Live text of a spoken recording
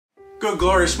Good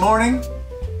glorious morning,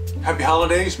 happy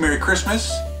holidays, Merry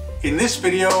Christmas. In this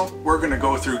video, we're gonna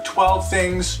go through 12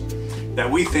 things that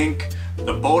we think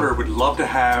the boater would love to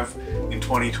have in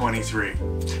 2023.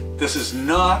 This is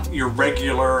not your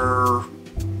regular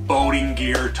boating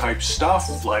gear type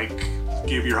stuff, like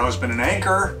give your husband an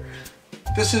anchor.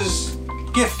 This is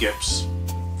gifts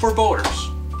for boaters.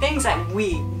 Things that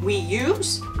we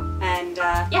use and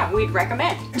yeah, we'd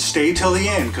recommend. And stay till the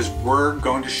end because we're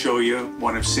going to show you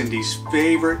one of Cindy's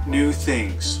favorite new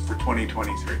things for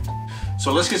 2023.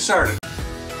 So let's get started.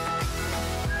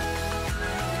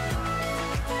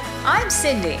 I'm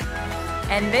Cindy,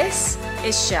 and this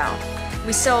is Shell.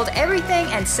 We sold everything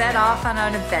and set off on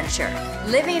an adventure,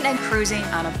 living and cruising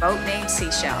on a boat named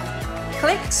C-Shel.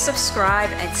 Click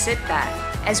subscribe and sit back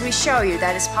as we show you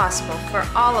that it's possible for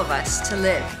all of us to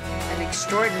live an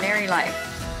extraordinary life.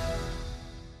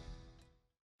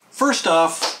 First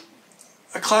off,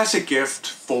 a classic gift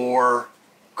for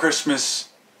Christmas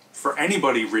for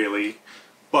anybody really,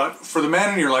 but for the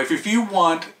man in your life, if you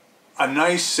want a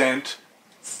nice scent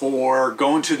for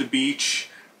going to the beach,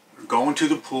 going to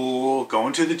the pool,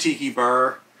 going to the tiki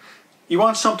bar, you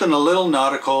want something a little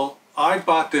nautical. I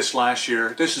bought this last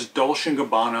year. This is Dolce &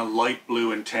 Gabbana Light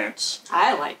Blue Intense.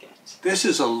 I like it. This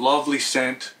is a lovely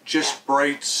scent, just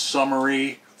bright,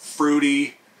 summery,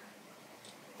 fruity.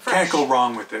 Fresh. Can't go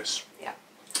wrong with this. Yeah.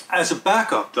 As a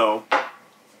backup though,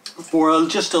 for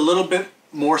just a little bit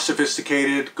more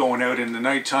sophisticated, going out in the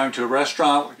nighttime to a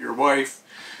restaurant with your wife,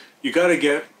 you got to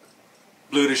get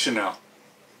Bleu Du Chanel.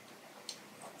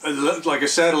 Like I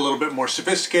said, a little bit more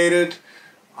sophisticated.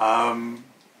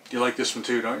 You like this one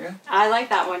too, don't you? I like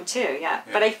that one too, yeah.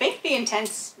 But I think the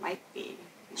Intense might be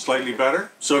slightly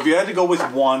better. So if you had to go with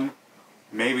one,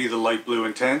 maybe the Light Blue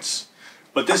Intense.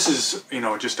 But this is, you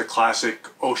know, just a classic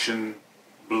ocean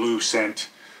blue scent.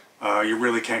 You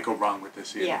really can't go wrong with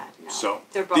this either. Yeah, no, so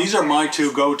these are my nice.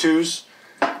 two go-tos.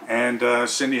 And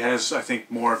Cindy has, I think,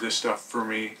 more of this stuff for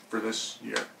me for this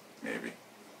year, maybe.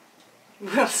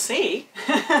 We'll see.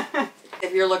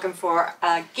 If you're looking for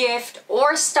a gift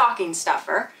or stocking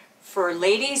stuffer for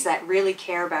ladies that really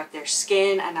care about their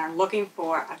skin and are looking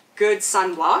for a good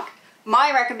sunblock,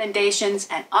 my recommendations,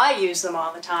 and I use them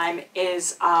all the time,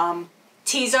 is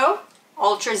TIZO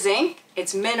Ultra Zinc.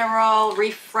 It's mineral,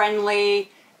 reef friendly,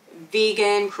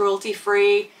 vegan, cruelty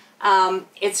free.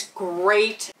 It's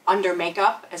great under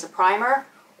makeup as a primer,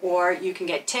 or you can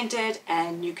get tinted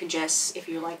and you can just, if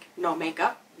you like no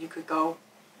makeup, you could go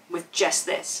with just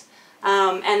this.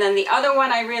 And then the other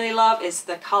one I really love is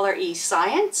the Colorescience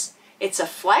Science. It's a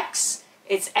flex,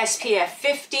 it's SPF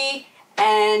 50,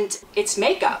 and it's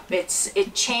makeup.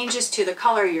 It changes to the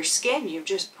color of your skin. You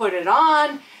just put it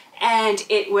on and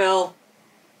it will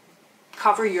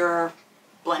cover your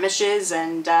blemishes,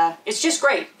 and it's just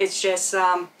great. It's just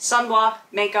sunblock,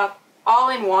 makeup, all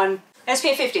in one.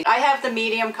 SPF 50. I have the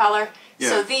medium color,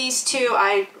 so these two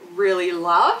I really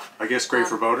love. I guess great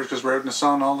for boaters because we're out in the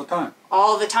sun all the time.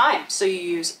 All the time. So you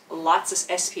use lots of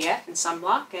SPF and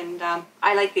sunblock, and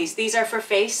I like these. These are for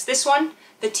face. This one,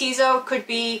 the TIZO, could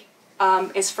be,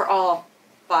 is for all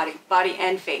body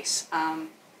and face.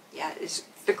 Yeah,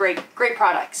 they're great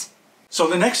products. So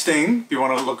the next thing, if you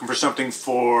want to looking for something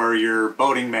for your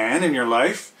boating man in your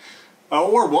life,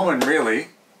 or woman really,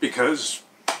 because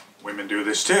women do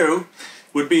this too,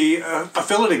 would be a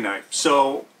filleting knife.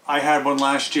 So I had one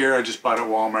last year. I just bought it at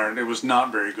Walmart. It was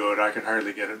not very good. I could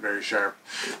hardly get it very sharp.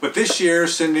 But this year,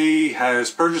 Cindy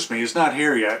has purchased me, it's not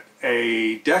here yet,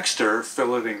 a Dexter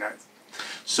filleting knife.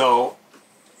 So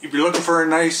if you're looking for a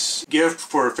nice gift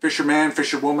for a fisherman,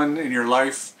 fisherwoman in your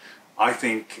life, I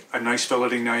think a nice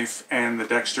filleting knife and the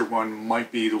Dexter one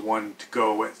might be the one to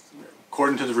go with.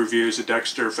 According to the reviews, the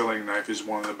Dexter filleting knife is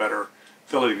one of the better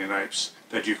filleting knives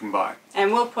that you can buy.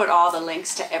 And we'll put all the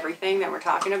links to everything that we're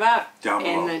talking about down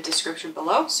below in the description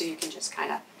below, so you can just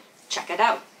kind of check it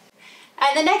out.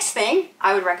 And the next thing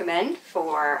I would recommend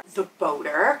for the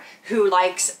boater who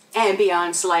likes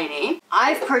ambiance lighting,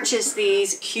 I've purchased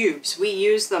these cubes. We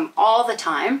use them all the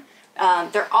time.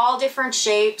 They're all different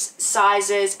shapes,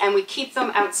 sizes, and we keep them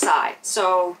outside.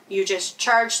 So you just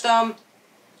charge them,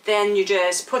 then you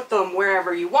just put them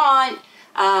wherever you want.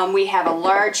 We have a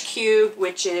large cube,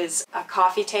 which is a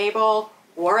coffee table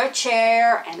or a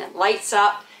chair, and it lights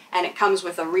up, and it comes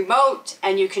with a remote,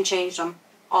 and you can change them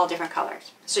all different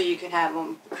colors. So you can have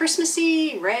them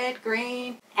Christmassy, red,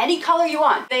 green, any color you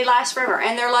want. They last forever,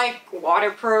 and they're like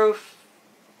waterproof.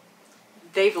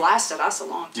 They've lasted us a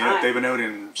long time. Yeah, they've been out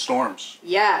in storms.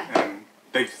 Yeah. And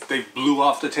they blew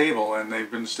off the table, and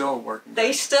they've been still working.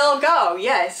 They still go,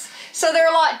 yes. So they're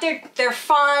a lot. They're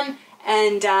fun,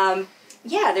 and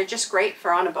yeah, they're just great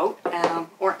for on a boat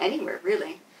or anywhere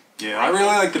really. Yeah, I really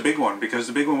like the big one because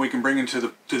the big one we can bring into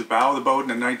the bow of the boat in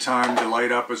the nighttime to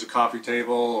light up as a coffee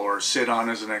table or sit on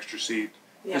as an extra seat.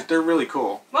 Yeah. They're really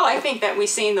cool. Well, I think that we've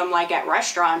seen them like at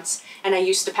restaurants, and I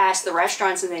used to pass the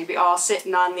restaurants and they'd be all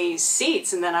sitting on these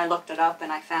seats, and then I looked it up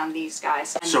and I found these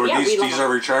guys. And so yeah, these are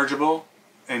rechargeable,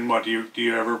 and what do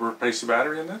you ever replace the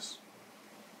battery in this?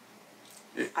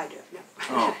 I do. No.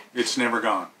 Oh, it's never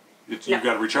gone. You've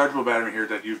got a rechargeable battery here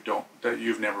that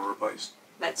you've never replaced.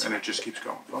 That's and right. It just keeps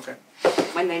going. Okay.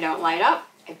 When they don't light up,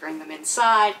 I bring them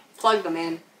inside, plug them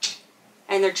in,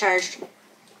 and they're charged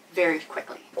very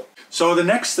quickly. So the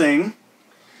next thing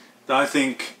that I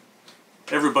think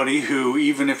everybody who,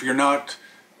 even if you're not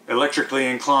electrically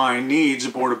inclined, needs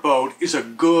aboard a boat is a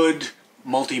good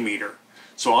multimeter.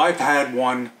 So I've had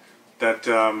one that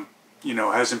you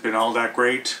know, hasn't been all that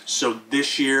great. So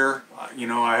this year, you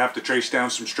know, I have to trace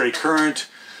down some straight current.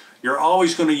 You're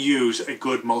always going to use a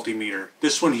good multimeter.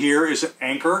 This one here is an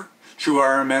Anchor True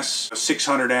RMS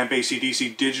 600 amp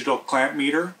AC/DC digital clamp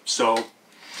meter. So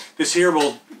this here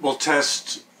will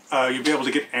test. You'll be able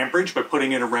to get amperage by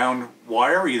putting it around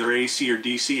wire, either AC or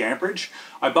DC amperage.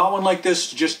 I bought one like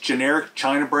this, just generic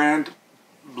China brand,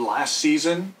 last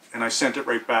season, and I sent it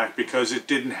right back because it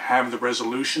didn't have the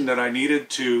resolution that I needed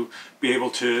to be able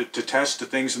to test the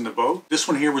things in the boat. This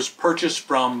one here was purchased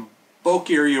from Boat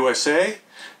Gear USA,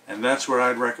 and that's where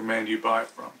I'd recommend you buy it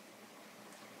from.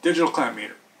 Digital clamp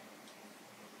meter.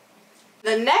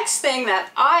 The next thing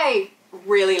that I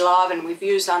really love and we've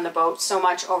used on the boat so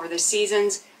much over the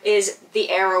seasons is the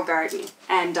AeroGarden.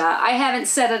 And I haven't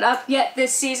set it up yet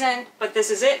this season, but this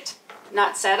is it.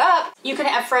 Not set up. You can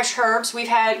have fresh herbs. We've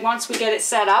had, once we get it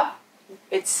set up,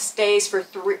 it stays for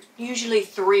usually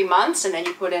 3 months, and then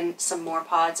you put in some more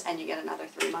pods and you get another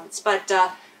 3 months. But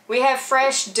we have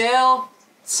fresh dill,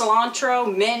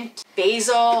 cilantro, mint,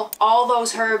 basil, all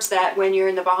those herbs that when you're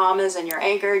in the Bahamas and you're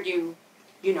anchored, you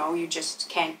know, you just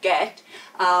can't get.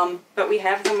 But we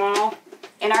have them all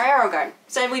in our AeroGarden.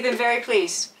 So we've been very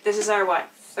pleased. This is our what?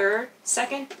 Third?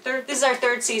 This is our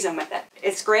third season with it.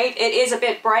 It's great. It is a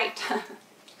bit bright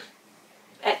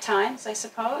at times, I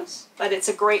suppose, but it's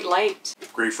a great light.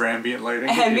 Great for ambient lighting.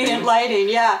 Ambient lighting,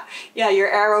 yeah. Yeah, your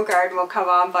AeroGarden will come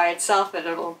on by itself and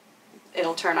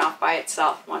it'll turn off by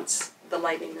itself once the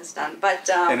lighting is done. But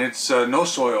and it's no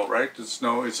soil, right? It's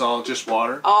all just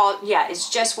water. Yeah, it's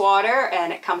just water,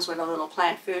 and it comes with a little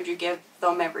plant food you give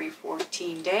them every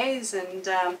 14 days. And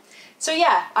so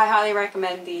yeah, I highly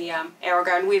recommend the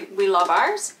AeroGarden. We love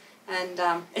ours,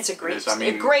 and it's a great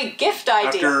great gift idea.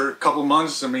 After a couple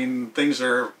months, I mean, things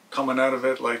are coming out of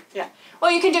it like. Yeah.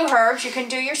 Well, you can do herbs. You can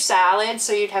do your salad.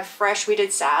 So you'd have fresh. We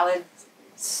did salad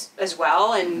as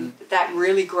well, and that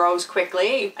really grows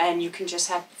quickly, and you can just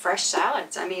have fresh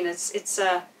salads. I mean, it's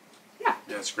yeah. Yeah,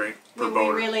 it's great for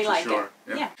boat. We really like it.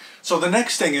 Yeah. So the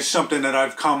next thing is something that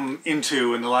I've come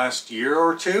into in the last year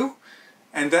or two,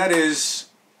 and that is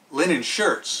linen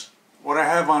shirts. What I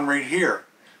have on right here.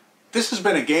 This has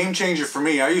been a game changer for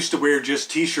me. I used to wear just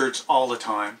t-shirts all the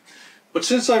time, but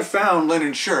since I've found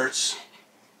linen shirts,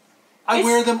 I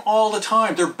wear them all the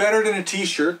time. They're better than a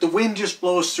t-shirt. The wind just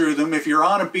blows through them. If you're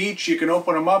on a beach, you can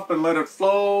open them up and let it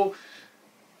flow.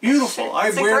 Beautiful.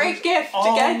 It's a great gift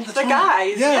to get the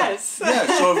guys. Yeah. Yes. Yeah.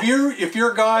 So if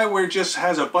you're a guy where just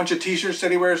has a bunch of t-shirts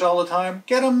that he wears all the time,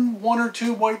 get him 1 or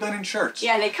 2 white linen shirts.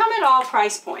 Yeah, and they come at all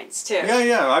price points too.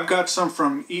 Yeah. I've got some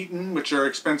from Eaton, which are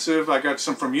expensive. I got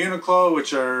some from Uniqlo,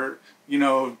 which are, you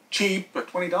know, cheap, but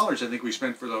 $20 I think we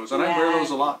spent for those, and I wear those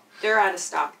a lot. They're out of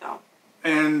stock though.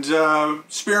 And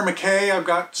Spear McKay, I've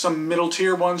got some middle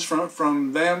tier ones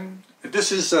from them.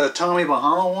 This is a Tommy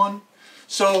Bahama one.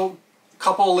 So a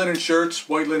couple of linen shirts,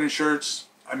 white linen shirts.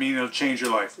 I mean, it'll change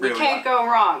your life. Really. You can't go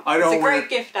wrong. It's a great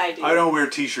gift idea. I don't wear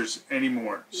t-shirts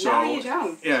anymore. So, no, you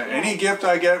don't. Yeah, any gift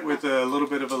I get with a little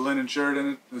bit of a linen shirt in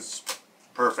it is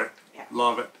perfect. Yeah.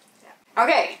 Love it. Yeah.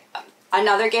 Okay,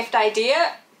 another gift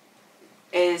idea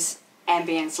is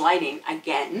ambience lighting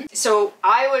again. So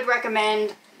I would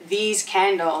recommend these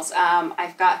candles.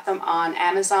 I've got them on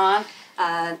Amazon.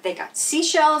 They got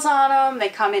C-Shels on them. They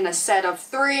come in a set of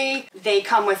 3. They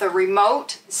come with a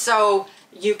remote, so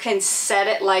you can set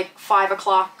it like 5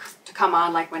 o'clock to come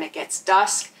on like when it gets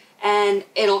dusk, and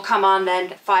it'll come on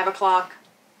then at 5 o'clock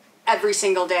every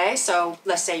single day. So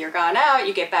let's say you're gone out,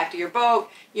 you get back to your boat,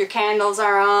 your candles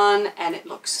are on, and it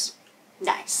looks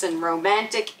nice and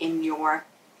romantic in your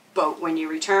boat when you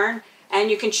return. And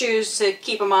you can choose to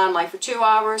keep them on like for 2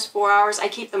 hours, 4 hours. I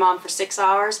keep them on for 6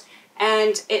 hours.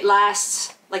 And it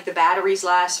lasts, like the batteries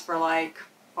last for like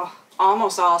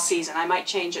almost all season. I might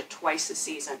change it twice a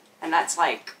season. And that's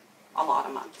like a lot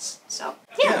of months. So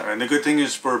yeah, and the good thing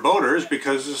is for boaters,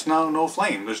 because there's no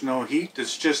flame, there's no heat.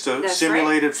 It's just a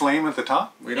simulated flame at the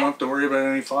top. We don't have to worry about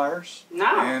any fires.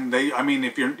 No. And I mean,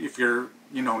 if you're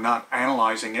you know, not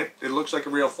analyzing it, it looks like a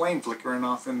real flame flickering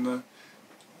off on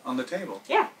the table.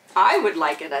 Yeah, I would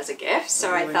like it as a gift,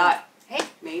 so I thought, hey,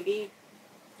 maybe.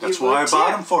 That's why I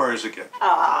bought them for her as a gift.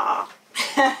 Ah.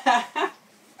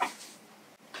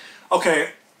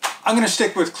 Okay, I'm going to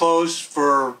stick with clothes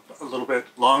for a little bit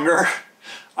longer.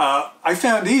 I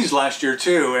found these last year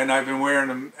too, and I've been wearing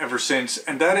them ever since,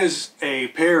 and that is a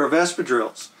pair of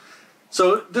espadrilles.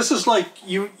 So this is like,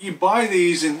 you buy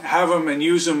these and have them and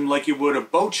use them like you would a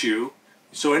boat shoe.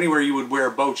 So anywhere you would wear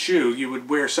a boat shoe, you would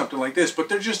wear something like this, but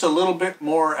they're just a little bit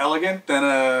more elegant than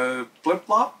a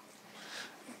flip-flop.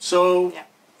 So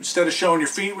instead of showing your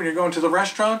feet when you're going to the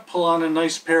restaurant, pull on a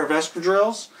nice pair of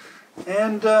espadrilles.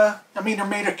 And I mean, they're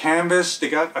made of canvas. They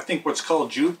got, I think, what's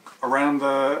called juke around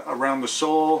the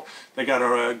sole. They got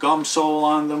a gum sole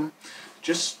on them.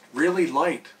 Just really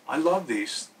light. I love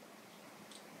these.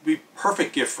 Be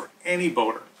perfect gift for any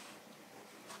boater.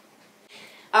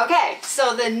 Okay,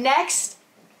 so the next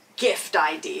gift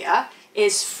idea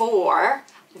is for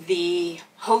the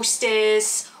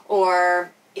hostess,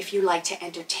 or if you like to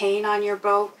entertain on your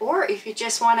boat, or if you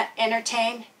just want to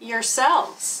entertain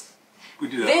yourselves. We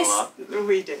do that a lot.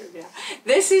 We do, yeah.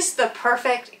 This is the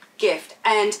perfect gift,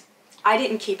 and I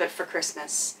didn't keep it for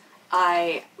Christmas.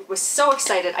 I was so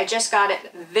excited. I just got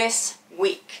it this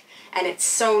week, and it's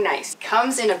so nice. It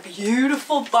comes in a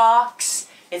beautiful box.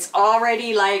 It's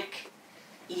already like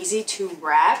easy to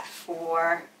wrap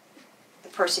for the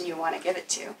person you want to give it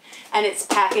to. And it's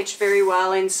packaged very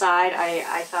well inside.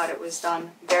 I thought it was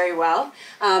done very well.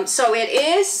 So it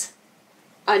is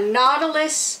a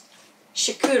Nautilus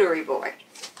charcuterie board.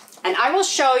 And I will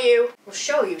show you,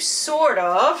 sort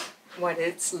of what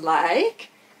it's like.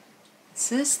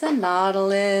 This is the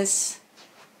Nautilus.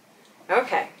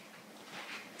 Okay.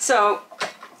 So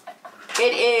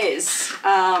it is,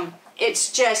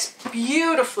 it's just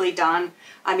beautifully done.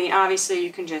 I mean, obviously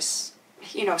you can just,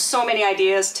 you know, so many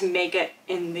ideas to make it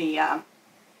in the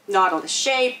Nautilus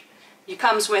shape. It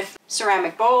comes with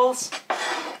ceramic bowls.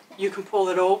 You can pull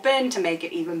it open to make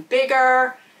it even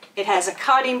bigger. It has a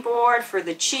cutting board for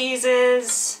the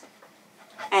cheeses.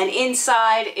 And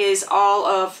inside is all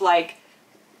of like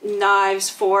knives,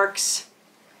 forks,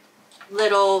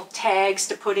 little tags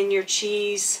to put in your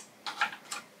cheese,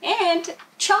 and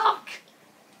chalk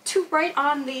to write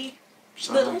on the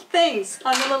little things,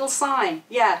 on the little sign.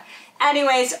 Yeah.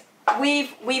 Anyways,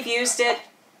 we've used it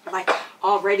like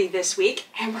already this week,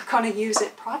 and we're going to use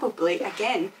it probably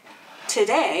again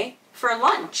today for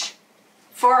lunch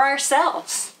for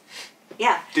ourselves.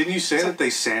 Yeah. Didn't you say that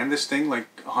they sand this thing like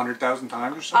 100,000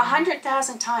 times or something?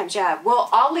 100,000 times, yeah. Well,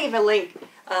 I'll leave a link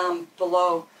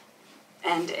below,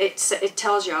 and it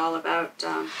tells you all about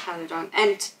how they're done.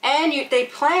 And they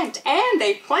plant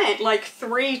like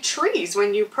 3 trees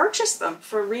when you purchase them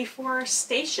for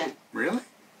reforestation. Really?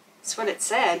 That's what it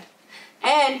said.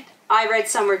 And I read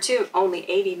somewhere too, only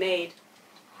 80 made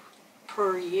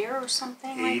per year or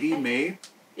something. 80 made?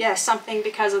 Yeah, something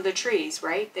because of the trees,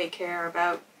 right? They care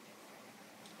about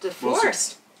the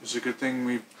forest. It's a good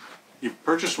thing you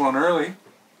purchased one early.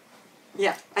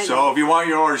 Yeah. So if you want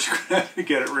yours, you're going to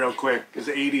get it real quick, because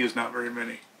 80 is not very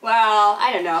many. Well,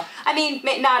 I don't know. I mean,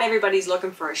 not everybody's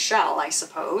looking for a shell, I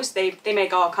suppose. They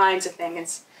make all kinds of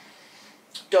things.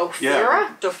 Dofira?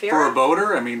 Yeah, Dofira? For a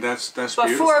boater, I mean, that's beautiful.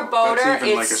 But for a boater, that's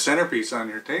even like a centerpiece on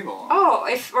your table.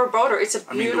 Oh, for a boater, it's a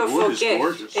beautiful the wood is gift.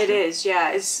 gorgeous. It is,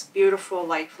 yeah. It's beautiful,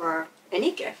 like for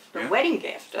any gift, a wedding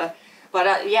gift.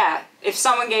 But yeah, if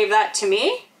someone gave that to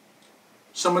me.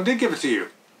 Someone did give it to you.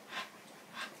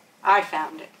 I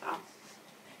found it, though.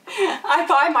 I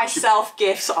buy myself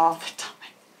gifts all the time.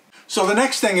 So the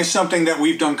next thing is something that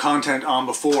we've done content on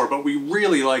before, but we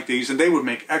really like these, and they would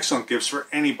make excellent gifts for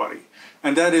anybody.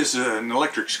 And that is an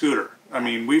electric scooter. I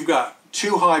mean, we've got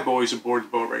 2 Hiboys aboard the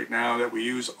boat right now that we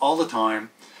use all the time,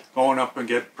 going up and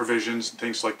get provisions and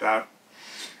things like that.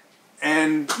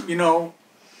 And, you know,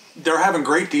 they're having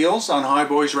great deals on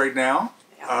Hiboys right now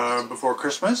before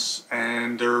Christmas,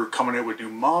 and they're coming out with new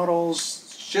models.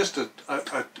 It's just a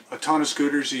ton of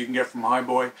scooters that you can get from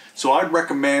Hiboy. So I'd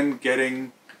recommend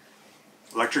getting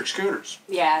electric scooters.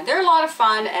 Yeah, they're a lot of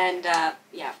fun, and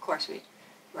yeah, of course we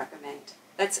recommend.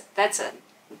 That's a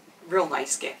real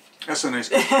nice gift. That's a nice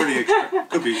gift. Pretty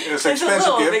could be. It's an expensive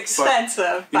a little gift,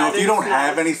 expensive. But, you know, if you don't nice.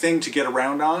 have anything to get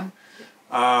around on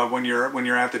when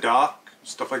you're at the dock,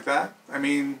 stuff like that, I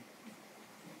mean,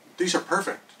 these are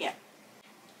perfect. Yeah.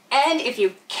 And if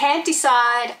you can't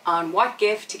decide on what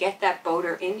gift to get that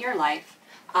boater in your life,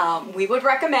 we would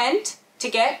recommend to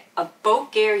get a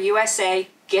Boat Gear USA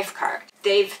gift card.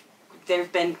 They've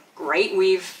been great.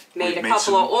 We've made a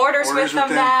couple of orders with them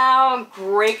now.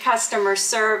 Great customer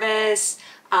service,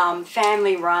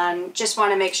 family run. Just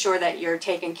want to make sure that you're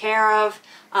taken care of.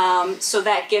 So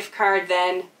that gift card,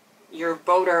 then your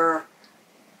boater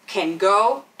can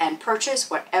go and purchase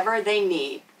whatever they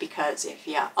need, because if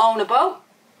you own a boat,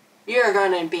 you're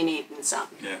going to be needing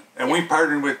something. Yeah, and we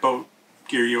partnered with Boat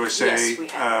Gear USA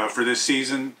for this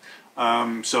season.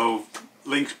 So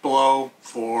links below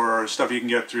for stuff you can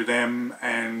get through them,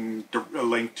 and a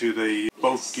link to the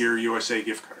Boat Gear USA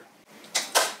gift card.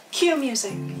 Cue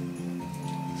music.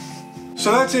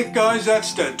 So that's it, guys.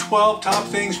 That's the 12 top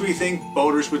things we think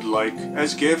boaters would like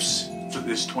as gifts for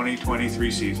this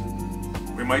 2023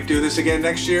 season. We might do this again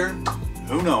next year.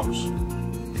 Who knows?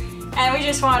 And we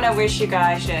just want to wish you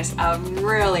guys just a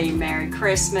really Merry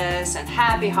Christmas and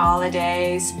Happy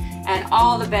Holidays and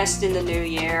all the best in the new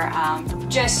year.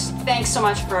 Just thanks so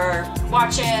much for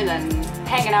watching and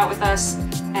hanging out with us.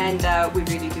 And we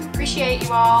really do appreciate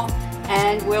you all.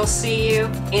 And we'll see you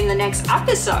in the next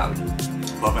episode.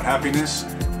 Love and happiness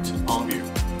to all of you.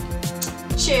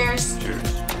 Cheers.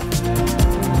 Cheers.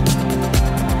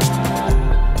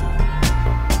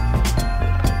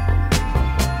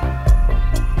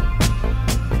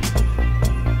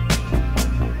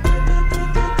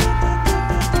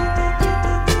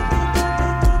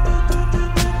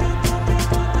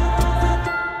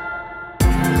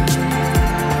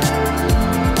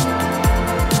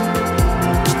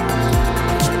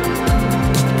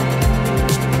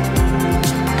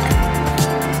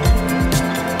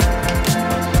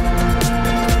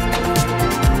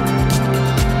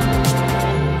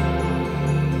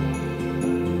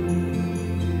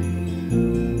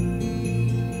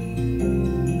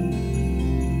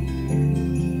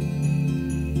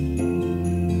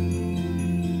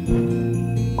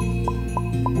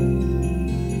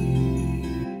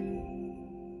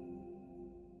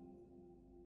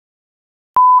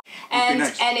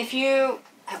 And if you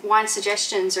want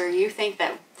suggestions, or you think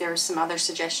that there's some other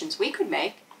suggestions we could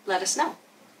make, let us know.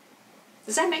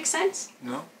 Does that make sense?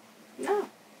 No. No.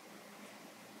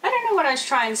 I don't know what I was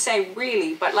trying to say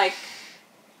really, but like,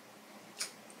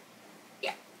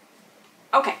 yeah.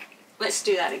 Okay, let's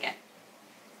do that again.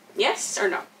 Yes or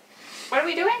no? What are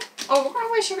we doing? Oh, we're going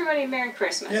to wish everybody a Merry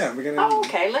Christmas. Yeah, we're going to... Oh,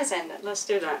 okay, let's end it. Let's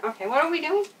do that. Okay, what are we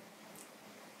doing?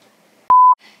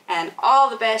 And all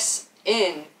the best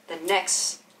in the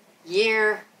next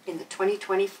year, in the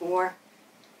 2024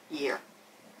 year.